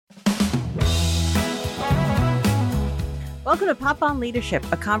Welcome to Pop On Leadership,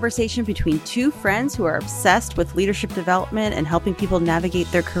 a conversation between two friends who are obsessed with leadership development and helping people navigate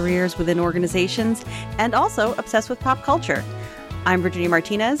their careers within organizations, and also obsessed with pop culture. I'm Virginia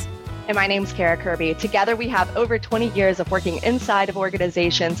Martinez. And my name's Kara Kirby. Together, we have over 20 years of working inside of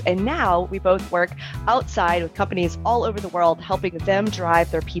organizations, and now we both work outside with companies all over the world, helping them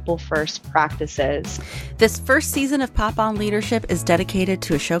drive their people-first practices. This first season of Pop On Leadership is dedicated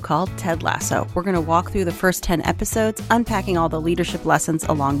to a show called Ted Lasso. We're going to walk through the first 10 episodes, unpacking all the leadership lessons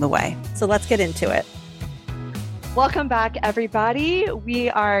along the way. So let's get into it. Welcome back, everybody. We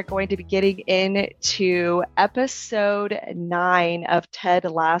are going to be getting into episode 9 of Ted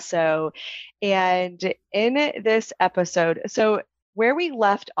Lasso. And in this episode, so where we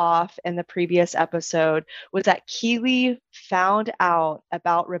left off in the previous episode was that Keeley found out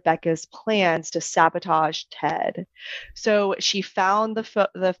about Rebecca's plans to sabotage Ted. So she found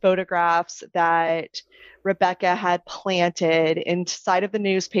the photographs that Rebecca had planted inside of the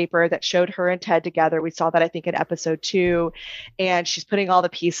newspaper that showed her and Ted together. We saw that, I think, in episode 2. And she's putting all the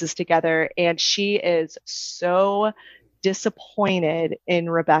pieces together. And she is so disappointed in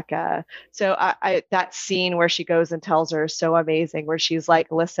Rebecca. So that scene where she goes and tells her is so amazing, where she's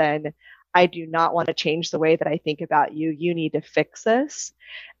like, listen, I do not want to change the way that I think about you. You need to fix this.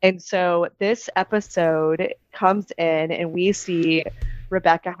 And so this episode comes in and we see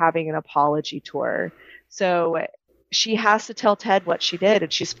Rebecca having an apology tour. So she has to tell Ted what she did,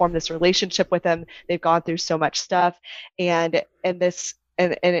 and she's formed this relationship with him. They've gone through so much stuff, and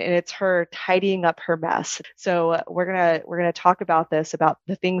it's her tidying up her mess. So we're gonna talk about this, about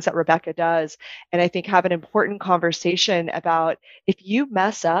the things that Rebecca does, and I think have an important conversation about if you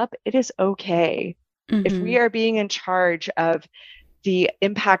mess up, it is okay. Mm-hmm. If we are being in charge of the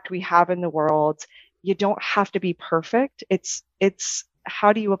impact we have in the world, you don't have to be perfect. It's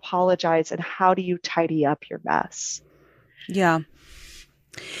how do you apologize and how do you tidy up your mess? Yeah.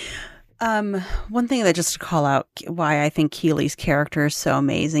 One thing that just to call out why I think Keeley's character is so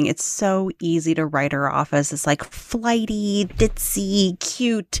amazing. It's so easy to write her off as this like flighty, ditzy,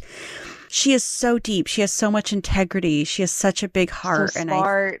 cute. She is so deep. She has so much integrity. She has such a big heart. So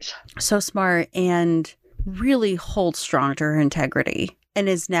smart. So smart and really holds strong to her integrity and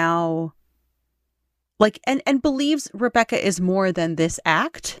is now like, and believes Rebecca is more than this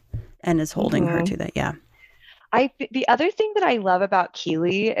act and is holding her to that. Yeah. The other thing that I love about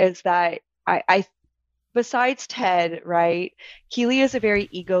Keeley is that I besides Ted, right, Keeley is a very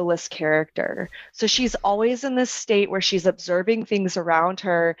egoless character. So she's always in this state where she's observing things around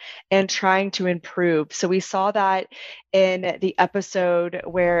her and trying to improve. So we saw that in the episode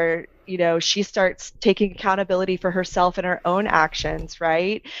where, you know, she starts taking accountability for herself and her own actions,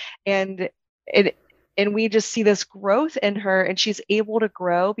 right? And we just see this growth in her, and she's able to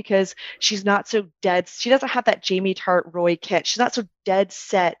grow because she's not so dead. She doesn't have that Jamie Tart Roy Kent. She's not so dead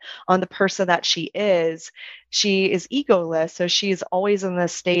set on the person that she is. She is egoless. So she's always in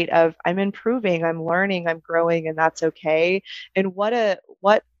this state of, I'm improving, I'm learning, I'm growing, and that's okay. And that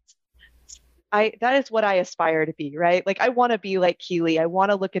is what I aspire to be, right? Like, I want to be like Keeley. I want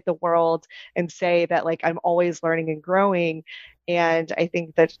to look at the world and say that, like, I'm always learning and growing. And I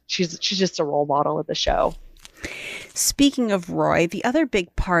think that she's just a role model of the show. Speaking of Roy, the other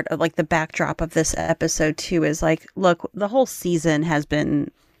big part of like the backdrop of this episode too is like, look, the whole season has been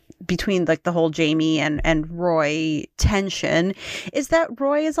between like the whole Jamie and Roy tension is that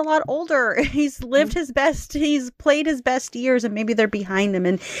Roy is a lot older. He's lived his best, he's played his best years, and maybe they're behind him.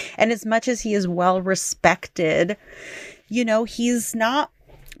 And as much as he is well respected, you know, he's not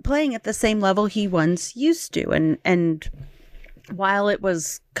playing at the same level he once used to. And while it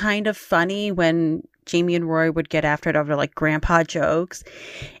was kind of funny when Jamie and Roy would get after it over like grandpa jokes,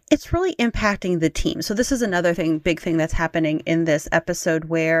 it's really impacting the team. So this is another big thing that's happening in this episode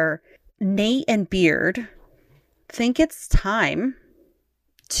where Nate and Beard think it's time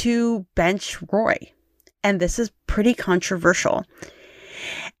to bench Roy. And this is pretty controversial.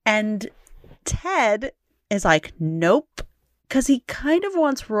 And Ted is like, nope, because he kind of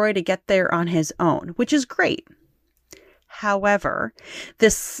wants Roy to get there on his own, which is great. However,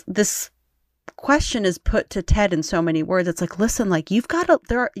 this question is put to Ted in so many words. It's like, listen, like you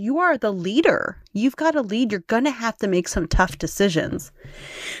are the leader. You've got to lead. You're going to have to make some tough decisions.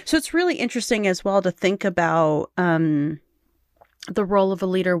 So it's really interesting as well to think about the role of a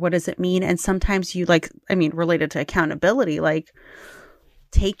leader. What does it mean? And sometimes related to accountability, like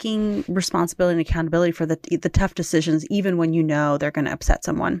taking responsibility and accountability for the tough decisions, even when you know they're going to upset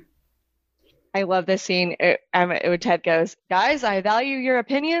someone. I love this scene. When Ted goes, guys, I value your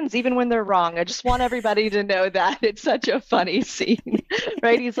opinions even when they're wrong. I just want everybody to know that. It's such a funny scene,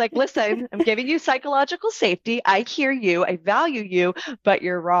 right? He's like, listen, I'm giving you psychological safety. I hear you. I value you, but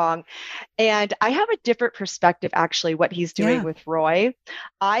you're wrong. And I have a different perspective, actually, what he's doing with Roy.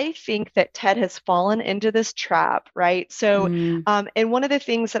 I think that Ted has fallen into this trap, right? So, and one of the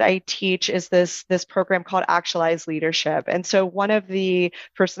things that I teach is this program called Actualized Leadership. And so one of the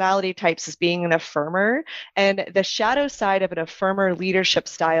personality types is being an affirmer. And the shadow side of an affirmer leadership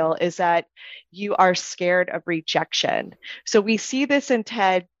style is that you are scared of rejection. So we see this in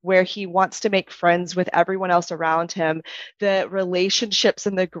Ted where he wants to make friends with everyone else around him. The relationships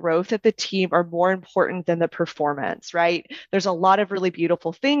and the growth of the team are more important than the performance, right? There's a lot of really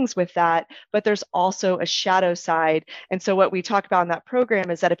beautiful things with that, but there's also a shadow side. And so what we talk about in that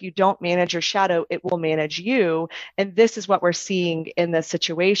program is that if you don't manage your shadow, it will manage you. And this is what we're seeing in this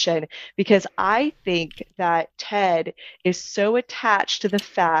situation, because I think that Ted is so attached to the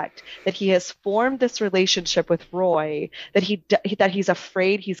fact that he has formed this relationship with Roy that he's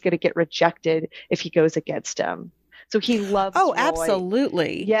afraid he's going to get rejected if he goes against him. So he loves Roy.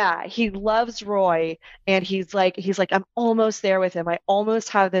 Absolutely. Yeah, he loves Roy, and he's like, I'm almost there with him. I almost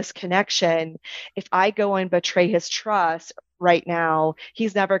have this connection. If I go and betray his trust right now,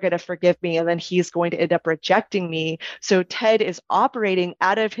 he's never going to forgive me, and then he's going to end up rejecting me. So Ted is operating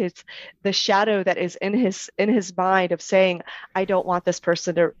out of the shadow that is in his mind of saying, I don't want this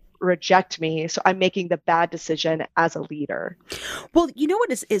person to reject me, so I'm making the bad decision as a leader. Well, you know what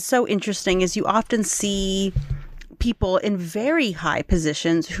is so interesting is you often see people in very high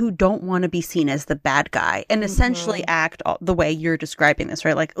positions who don't want to be seen as the bad guy and essentially act the way you're describing this,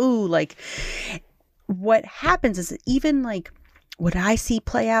 right? Like, ooh, like what happens is even like what I see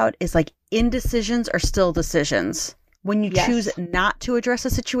play out is like indecisions are still decisions. When you choose not to address a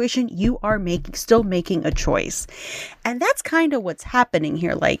situation, you are still making a choice. And that's kind of what's happening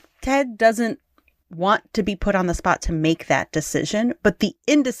here. Like Ted doesn't want to be put on the spot to make that decision, but the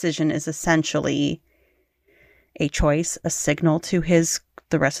indecision is essentially a choice, a signal to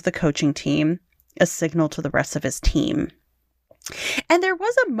the rest of the coaching team, a signal to the rest of his team. And there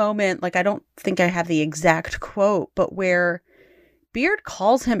was a moment, like I don't think I have the exact quote, but where Beard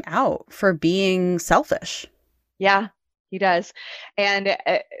calls him out for being selfish. Yeah, he does. And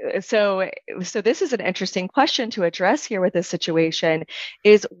so this is an interesting question to address here with this situation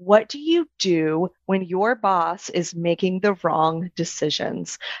is, what do you do when your boss is making the wrong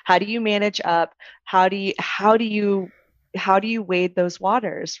decisions? How do you manage up? How do you wade those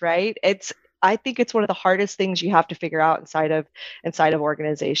waters, right? I think it's one of the hardest things you have to figure out inside of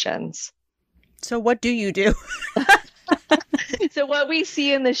organizations. So what do you do? So what we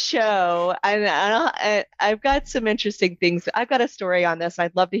see in the show, I've got some interesting things. I've got a story on this.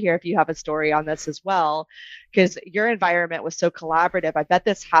 I'd love to hear if you have a story on this as well, because your environment was so collaborative. I bet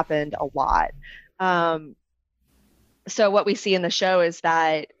this happened a lot. So what we see in the show is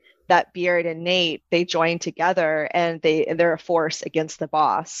that Beard and Nate, they join together and they're a force against the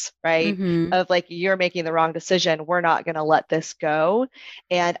boss, right? Of like, you're making the wrong decision. We're not going to let this go.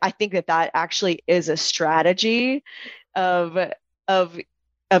 And I think that actually is a strategy of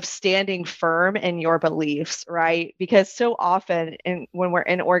standing firm in your beliefs, right? Because so often when we're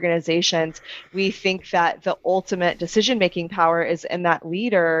in organizations, we think that the ultimate decision-making power is in that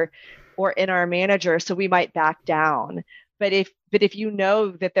leader or in our manager, so we might back down. But if you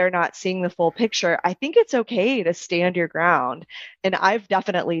know that they're not seeing the full picture, I think it's okay to stand your ground. And I've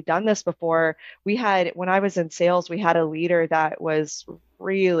definitely done this before. When I was in sales, we had a leader that was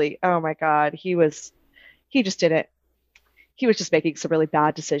really, oh my God, he was just making some really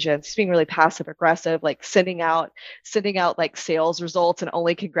bad decisions. He's being really passive aggressive, like sending out like sales results and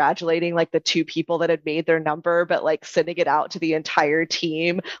only congratulating like the 2 people that had made their number, but like sending it out to the entire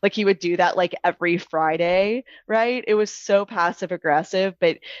team. Like he would do that like every Friday, right? It was so passive aggressive,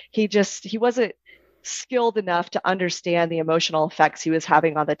 but he wasn't skilled enough to understand the emotional effects he was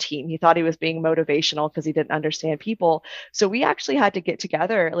having on the team. He thought he was being motivational because he didn't understand people. So we actually had to get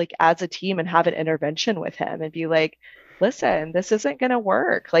together like as a team and have an intervention with him and be like, listen, this isn't going to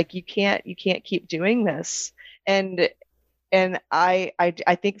work. Like you can't keep doing this. And I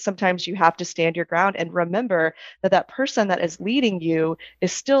think sometimes you have to stand your ground and remember that person that is leading you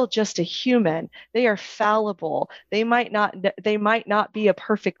is still just a human. They are fallible. They might not be a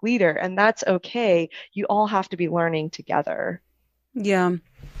perfect leader, and that's okay. You all have to be learning together. Yeah.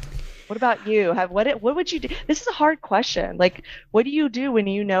 What about you? What would you do? This is a hard question. Like, what do you do when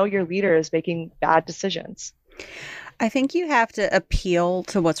you know your leader is making bad decisions? I think you have to appeal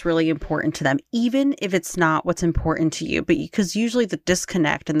to what's really important to them, even if it's not what's important to you. But because usually the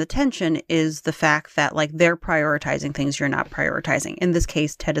disconnect and the tension is the fact that like they're prioritizing things you're not prioritizing. In this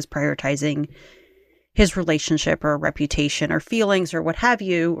case, Ted is prioritizing his relationship or reputation or feelings or what have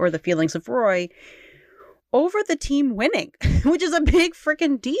you, or the feelings of Roy over the team winning, which is a big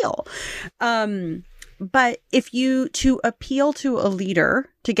freaking deal. But if you, to appeal to a leader,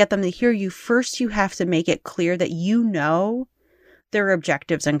 to get them to hear you, first you have to make it clear that you know their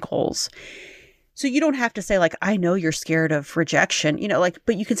objectives and goals. So you don't have to say like, I know you're scared of rejection, you know, like,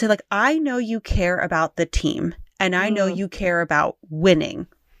 but you can say like, I know you care about the team and I know you care about winning,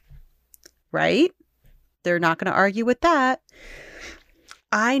 right? They're not going to argue with that.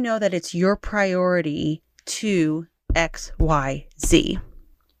 I know that it's your priority to X, Y, Z.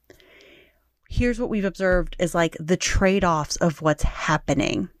 Here's what we've observed is like the trade-offs of what's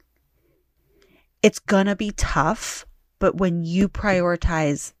happening. It's gonna be tough, but when you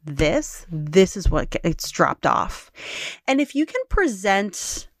prioritize this is what gets dropped off. And if you can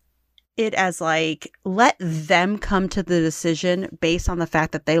present it as like, let them come to the decision based on the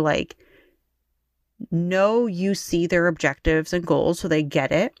fact that they like know you see their objectives and goals, so they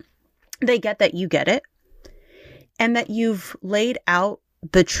get it. They get that you get it. And that you've laid out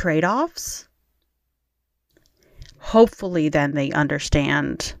the trade-offs. Hopefully then they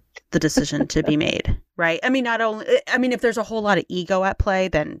understand the decision to be made, right? I mean, if there's a whole lot of ego at play,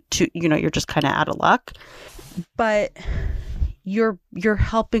 then you're just kind of out of luck. But you're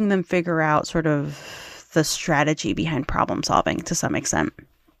helping them figure out sort of the strategy behind problem solving to some extent.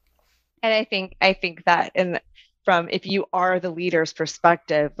 And I think that from if you are the leader's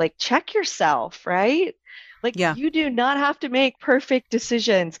perspective, like check yourself, right? Like you do not have to make perfect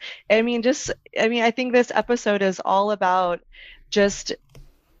decisions. I think this episode is all about just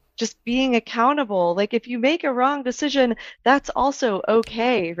being accountable. Like if you make a wrong decision, that's also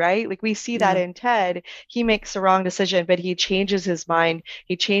okay, right? Like we see that in Ted. He makes the wrong decision, but he changes his mind,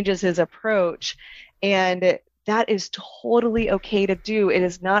 he changes his approach, and that is totally okay to do. It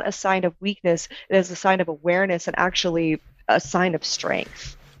is not a sign of weakness. It is a sign of awareness and actually a sign of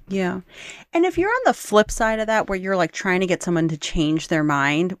strength. Yeah. And if you're on the flip side of that, where you're like trying to get someone to change their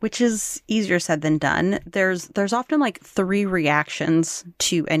mind, which is easier said than done, there's often like 3 reactions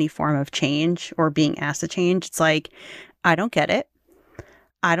to any form of change or being asked to change. It's like, I don't get it,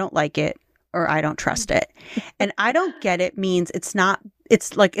 I don't like it, or I don't trust it. And I don't get it means it's not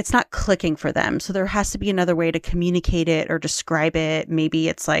clicking for them. So there has to be another way to communicate it or describe it. Maybe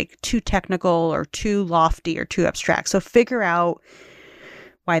it's like too technical or too lofty or too abstract. So figure out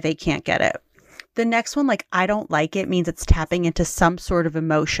why they can't get it. The next one, like, I don't like it, means it's tapping into some sort of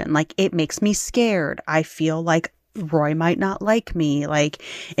emotion. Like, it makes me scared. I feel like Roy might not like me. Like,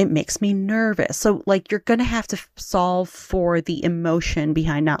 it makes me nervous. So, like, you're going to have to solve for the emotion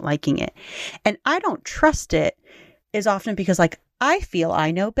behind not liking it. And I don't trust it is often because, like, I feel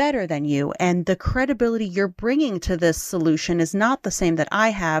I know better than you, and the credibility you're bringing to this solution is not the same that I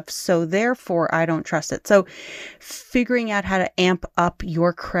have, so therefore I don't trust it. So figuring out how to amp up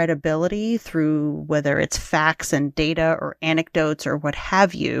your credibility through whether it's facts and data or anecdotes or what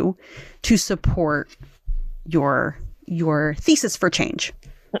have you to support your thesis for change.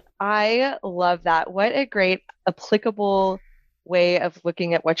 I love that. What a great applicable way of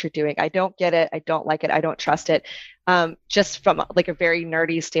looking at what you're doing. I don't get it. I don't like it. I don't trust it. Just from like a very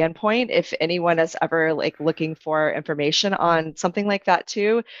nerdy standpoint, if anyone is ever like looking for information on something like that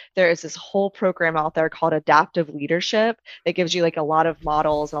too, there is this whole program out there called Adaptive Leadership that gives you like a lot of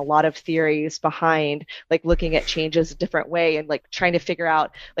models and a lot of theories behind like looking at changes a different way and like trying to figure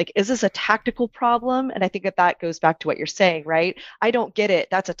out like, is this a tactical problem? And I think that goes back to what you're saying, right? I don't get it.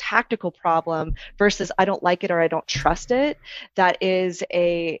 That's a tactical problem versus I don't like it or I don't trust it. That is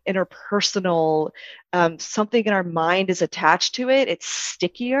a interpersonal something in our mind is attached to it. It's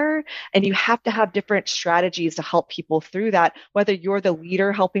stickier, and you have to have different strategies to help people through that, whether you're the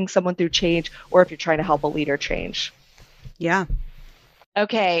leader helping someone through change or if you're trying to help a leader change. Yeah.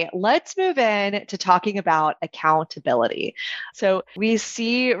 Okay, let's move in to talking about accountability. So we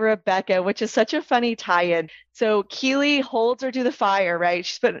see Rebecca, which is such a funny tie-in. So Keeley holds her to the fire, right?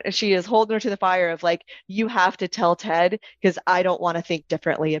 She is holding her to the fire of like, you have to tell Ted because I don't want to think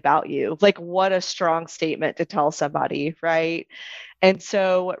differently about you. Like, what a strong statement to tell somebody, right? And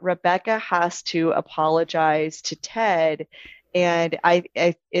so Rebecca has to apologize to Ted. And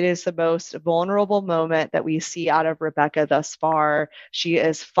it is the most vulnerable moment that we see out of Rebecca thus far. She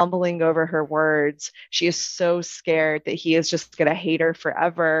is fumbling over her words. She is so scared that he is just going to hate her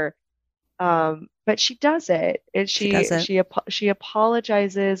forever. But she does it, and she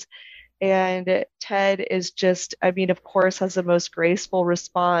apologizes, And Ted is just, I mean, of course, has the most graceful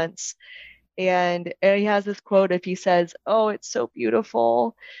response. And he has this quote if he says, "Oh, it's so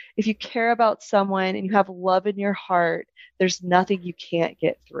beautiful. If you care about someone and you have love in your heart, there's nothing you can't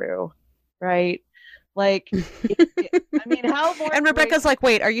get through." Right? Like, I mean, how more And Rebecca's like,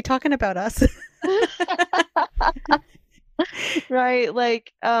 wait, are you talking about us? right?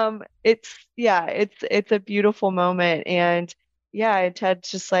 Like, it's a beautiful moment. And yeah, and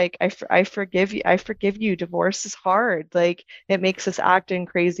Ted's just like, I forgive you. I forgive you. Divorce is hard. Like, it makes us act in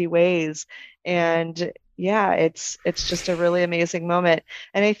crazy ways. And yeah, it's just a really amazing moment.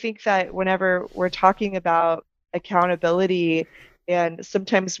 And I think that whenever we're talking about accountability, and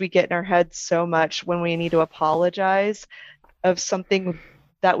sometimes we get in our heads so much when we need to apologize of something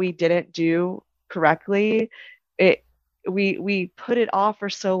that we didn't do correctly, it we put it off for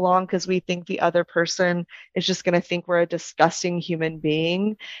so long because we think the other person is just going to think we're a disgusting human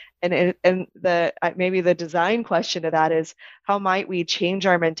being. And the maybe the design question to that is, how might we change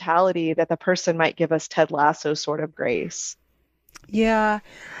our mentality that the person might give us Ted Lasso sort of grace? Yeah.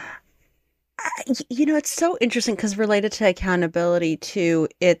 It's so interesting because related to accountability too,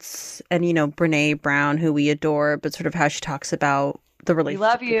 and Brene Brown, who we adore, but sort of how she talks about the We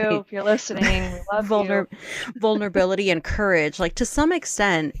love relationship you. between If you're listening, we love you. vulnerability and courage. Like, to some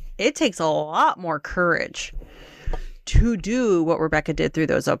extent, it takes a lot more courage to do what Rebecca did through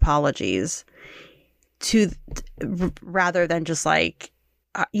those apologies, rather than just like,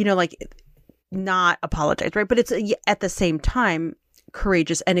 not apologize, right? But it's at the same time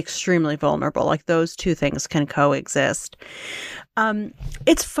courageous and extremely vulnerable. Like, those two things can coexist.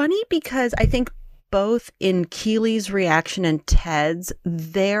 It's funny because I think both in Keeley's reaction and Ted's,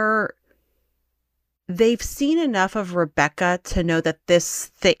 they've seen enough of Rebecca to know that this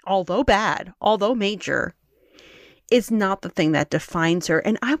thing, although bad, although major, is not the thing that defines her.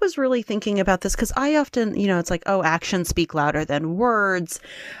 And I was really thinking about this because I often, it's like, oh, actions speak louder than words.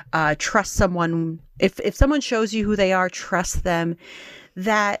 Trust someone. If someone shows you who they are, trust them.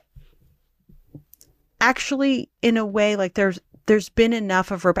 That actually, in a way, like, there's been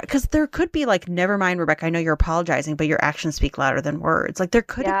enough of Rebecca, because there could be like, never mind, Rebecca, I know you're apologizing, but your actions speak louder than words. Like, there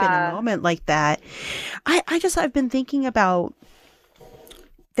could have been a moment like that. I've been thinking about,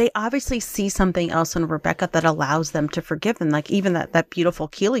 they obviously see something else in Rebecca that allows them to forgive them. Like, even that beautiful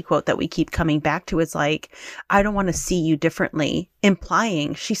Keeley quote that we keep coming back to is like, I don't want to see you differently,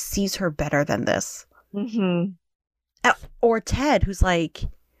 implying she sees her better than this. Mm-hmm. Or Ted, who's like,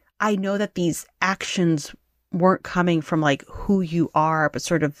 I know that these actions weren't coming from like who you are, but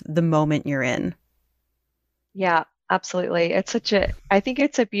sort of the moment you're in. Yeah, absolutely. I think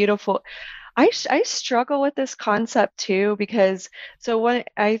it's a beautiful, I struggle with this concept too, because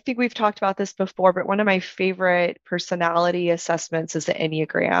I think we've talked about this before, but one of my favorite personality assessments is the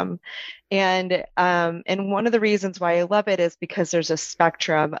Enneagram. And one of the reasons why I love it is because there's a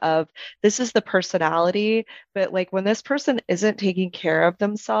spectrum of, this is the personality, but like, when this person isn't taking care of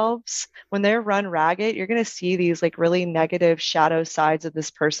themselves, when they're run ragged, you're going to see these like really negative shadow sides of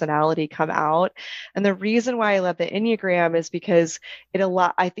this personality come out. And the reason why I love the Enneagram is because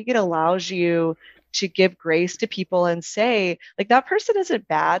I think it allows you to give grace to people and say, like, that person isn't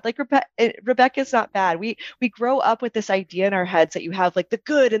bad. Like, Rebecca's not bad. We grow up with this idea in our heads that you have like the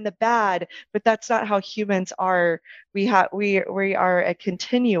good and the bad, but that's not how humans are. We are a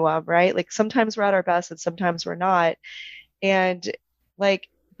continuum, right? Like, sometimes we're at our best and sometimes we're not. And like,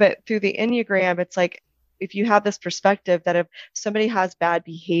 but through the Enneagram, it's like, if you have this perspective that if somebody has bad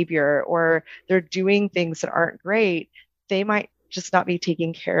behavior or they're doing things that aren't great, they might just not be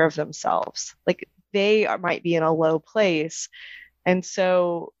taking care of themselves. Like, might be in a low place. And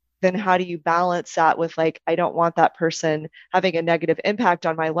so then how do you balance that with like, I don't want that person having a negative impact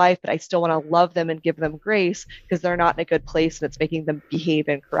on my life, but I still want to love them and give them grace because they're not in a good place and it's making them behave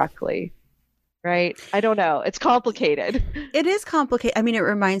incorrectly. Right? I don't know. It's complicated. It is complicated. I mean, it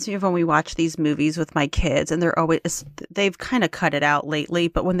reminds me of when we watch these movies with my kids, and they've kind of cut it out lately,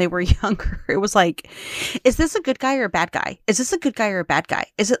 but when they were younger, it was like, is this a good guy or a bad guy? Is this a good guy or a bad guy?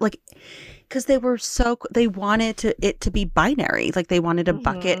 Is it like, because they wanted it to be binary. Like, they wanted a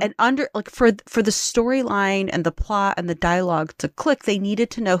bucket, and for the storyline and the plot and the dialogue to click, they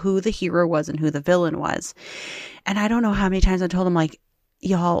needed to know who the hero was and who the villain was. And I don't know how many times I told them, like,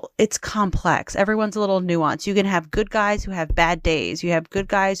 y'all, it's complex. Everyone's a little nuanced. You can have good guys who have bad days. You have good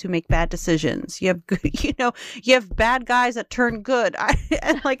guys who make bad decisions. You have good, you have bad guys that turn good.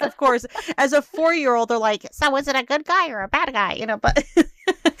 And like, of course, as a 4-year-old, they're like, so is it a good guy or a bad guy? But,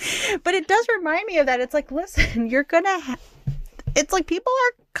 but it does remind me of that. It's like, listen, it's like, people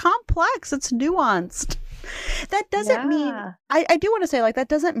are complex. It's nuanced. That doesn't mean, Yeah. I do want to say, like, that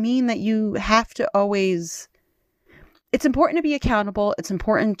doesn't mean that you have to always, it's important to be accountable. It's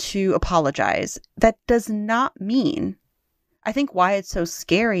important to apologize. That does not mean, I think why it's so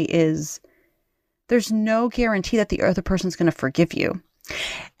scary is there's no guarantee that the other person's going to forgive you.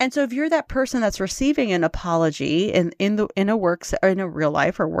 And so if you're that person that's receiving an apology in a in a real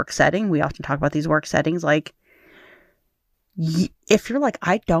life or work setting, we often talk about these work settings, like, if you're like,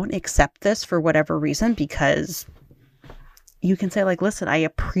 I don't accept this for whatever reason, because you can say, like, listen, I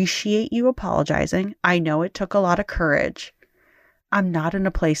appreciate you apologizing. I know it took a lot of courage. I'm not in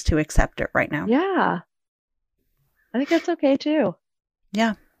a place to accept it right now. Yeah. I think that's okay too.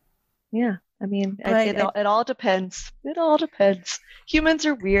 Yeah. Yeah. I mean, But it all depends. It all depends. Humans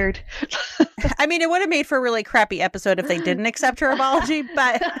are weird. I mean, it would have made for a really crappy episode if they didn't accept her apology,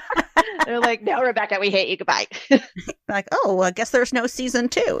 but they're like, no, Rebecca, we hate you. Goodbye. like, oh, well, I guess there's no season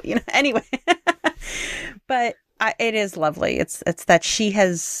 2, you know, anyway. But it is lovely. It's that she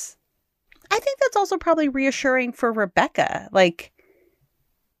has, I think that's also probably reassuring for Rebecca. Like,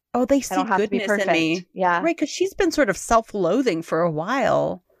 oh, they see goodness in me. Yeah. Right. Because she's been sort of self-loathing for a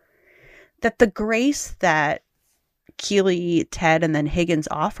while. That the grace that Keeley, Ted, and then Higgins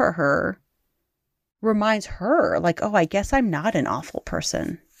offer her reminds her, like, oh, I guess I'm not an awful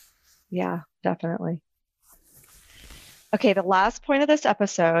person. Yeah, definitely. Okay, the last point of this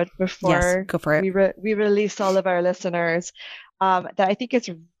episode before go for it. we release all of our listeners, that I think is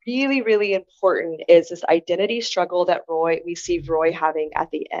really, really important is this identity struggle that we see Roy having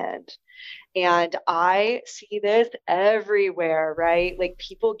at the end. And I see this everywhere, right? Like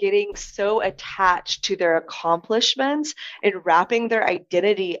people getting so attached to their accomplishments and wrapping their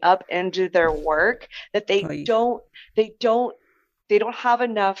identity up into their work that they don't have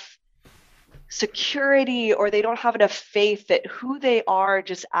enough security, or they don't have enough faith that who they are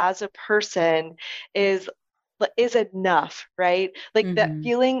just as a person is enough, right? Like that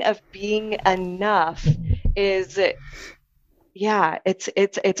feeling of being enough is, yeah, it's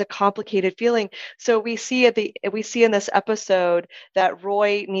a complicated feeling. So we see in this episode that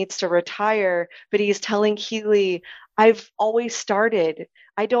Roy needs to retire, but he's telling Keeley, I've always started.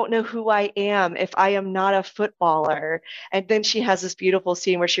 I don't know who I am if I am not a footballer. And then she has this beautiful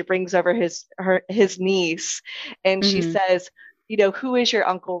scene where she brings over his niece, and she says, you know, who is your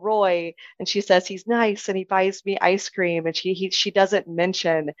Uncle Roy? And she says he's nice and he buys me ice cream. And she doesn't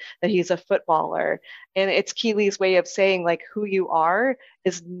mention that he's a footballer. And it's Keeley's way of saying, like, who you are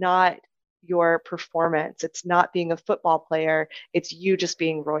is not your performance. It's not being a football player. It's you just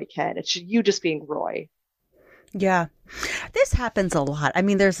being Roy Kent. It's you just being Roy. Yeah. This happens a lot. I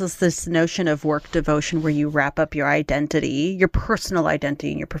mean, there's this notion of work devotion where you wrap up your identity, your personal identity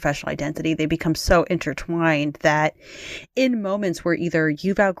and your professional identity. They become so intertwined that in moments where either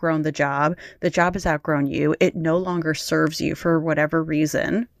you've outgrown the job has outgrown you, it no longer serves you for whatever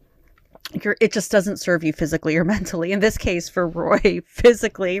reason. It just doesn't serve you physically or mentally. In this case, for Roy,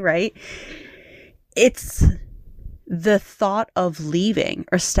 physically, right? It's the thought of leaving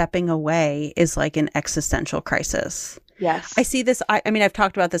or stepping away is like an existential crisis. Yes. I see this. I mean, I've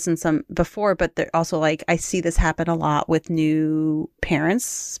talked about this in some before, but also, like, I see this happen a lot with new parents,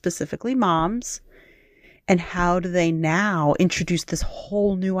 specifically moms. And how do they now introduce this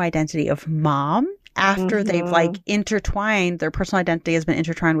whole new identity of mom after they've like intertwined, their personal identity has been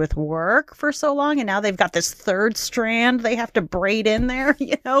intertwined with work for so long, and now they've got this third strand they have to braid in there,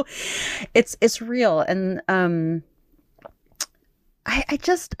 you know? It's real. And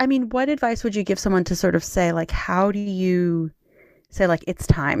I mean, what advice would you give someone to sort of say, like, how do you say, like, it's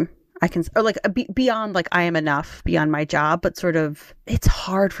time? I can, or like beyond, like, I am enough beyond my job, but sort of, it's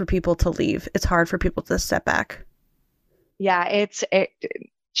hard for people to leave. It's hard for people to step back. Yeah,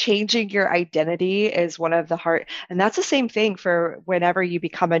 changing your identity is one of the hard, and that's the same thing for whenever you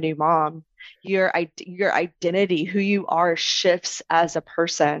become a new mom. Your identity, who you are, shifts as a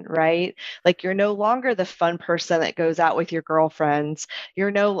person, right? Like you're no longer the fun person that goes out with your girlfriends.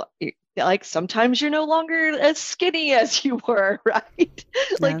 Like sometimes you're no longer as skinny as you were, right?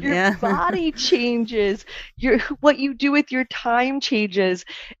 Like your body changes, what you do with your time changes,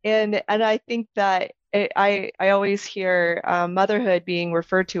 and I think that I always hear motherhood being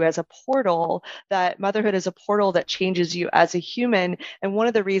referred to as a portal, that motherhood is a portal that changes you as a human. And one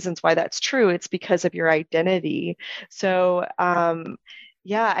of the reasons why that's true, it's because of your identity. So,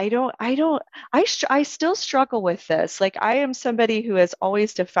 yeah, I still struggle with this. Like I am somebody who has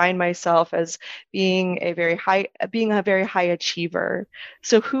always defined myself as being a very high achiever.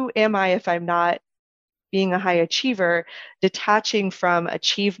 So who am I if I'm not being a high achiever, detaching from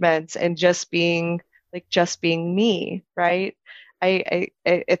achievements and just being me, right? I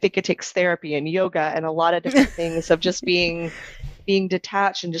think it takes therapy and yoga and a lot of different things of just being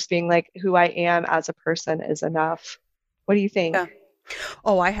detached and just being like, who I am as a person is enough. What do you think? Yeah.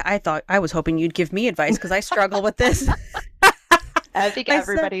 Oh, I thought, I was hoping you'd give me advice because I struggle with this. I think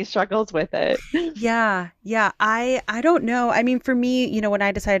everybody struggles with it. Yeah. I don't know. I mean, for me, when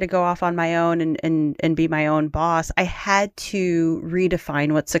I decided to go off on my own and be my own boss, I had to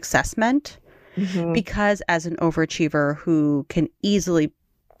redefine what success meant. Mm-hmm. Because as an overachiever who can easily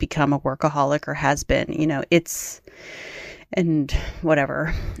become a workaholic or has been, and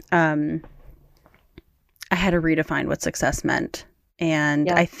whatever, I had to redefine what success meant. And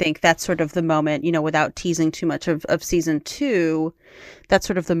I think that's sort of the moment, without teasing too much of season 2, that's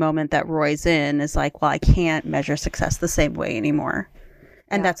sort of the moment that Roy's in is like, well, I can't measure success the same way anymore.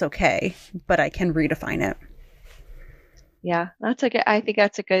 And that's okay, but I can redefine it. Yeah, I think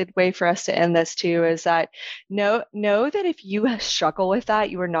that's a good way for us to end this too, is that know that if you struggle with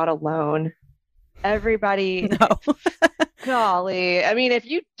that, you are not alone. Everybody, no. Golly. I mean, if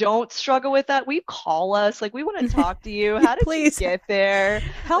you don't struggle with that, we call us. Like, we want to talk to you. How did you get there?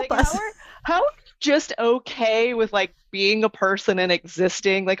 Help us. How are you just okay with like being a person and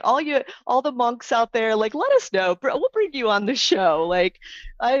existing? Like all the monks out there, like, let us know. We'll bring you on the show. Like,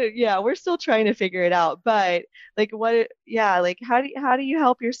 we're still trying to figure it out. But like, how do you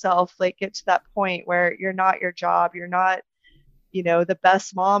help yourself like get to that point where you're not your job, you're not the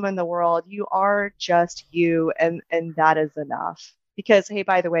best mom in the world, you are just you, and that is enough. Because, hey,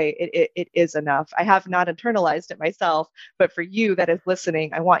 by the way, it is enough. I have not internalized it myself, but for you that is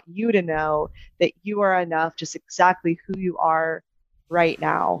listening, I want you to know that you are enough just exactly who you are right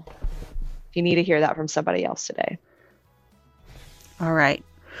now. You need to hear that from somebody else today. All right.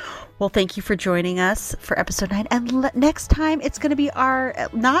 Well, thank you for joining us for episode 9. And next time, it's going to be our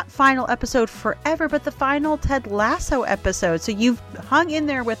not final episode forever, but the final Ted Lasso episode. So you've hung in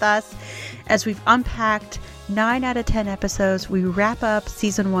there with us as we've unpacked 9 out of 10 episodes. We wrap up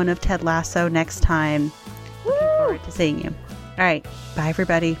season 1 of Ted Lasso next time. Woo! Looking forward to seeing you. All right. Bye,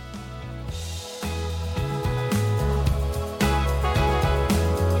 everybody.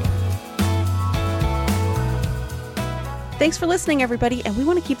 Thanks for listening, everybody, and we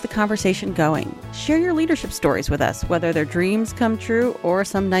want to keep the conversation going. Share your leadership stories with us, whether they're dreams come true or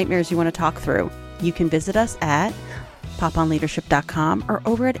some nightmares you want to talk through. You can visit us at poponleadership.com or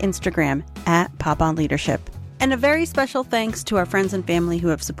over at Instagram at poponleadership. And a very special thanks to our friends and family who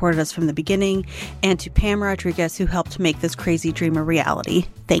have supported us from the beginning, and to Pam Rodriguez, who helped make this crazy dream a reality.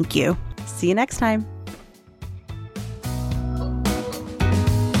 Thank you. See you next time.